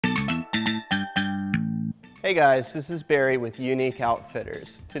Hey guys, this is Barry with Unique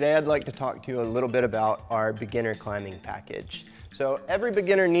Outfitters. Today I'd like to talk to you a little bit about our beginner climbing package. So every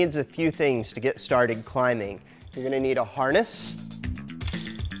beginner needs a few things to get started climbing. You're going to need a harness,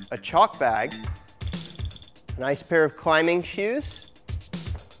 a chalk bag, a nice pair of climbing shoes,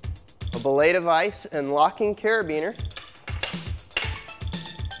 a belay device and locking carabiner,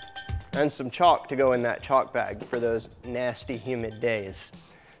 and some chalk to go in that chalk bag for those nasty humid days.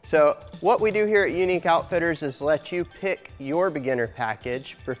 So what we do here at Unique Outfitters is let you pick your beginner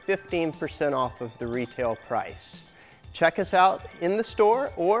package for 15% off of the retail price. Check us out in the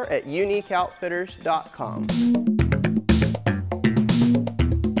store or at uniqueoutfitters.com.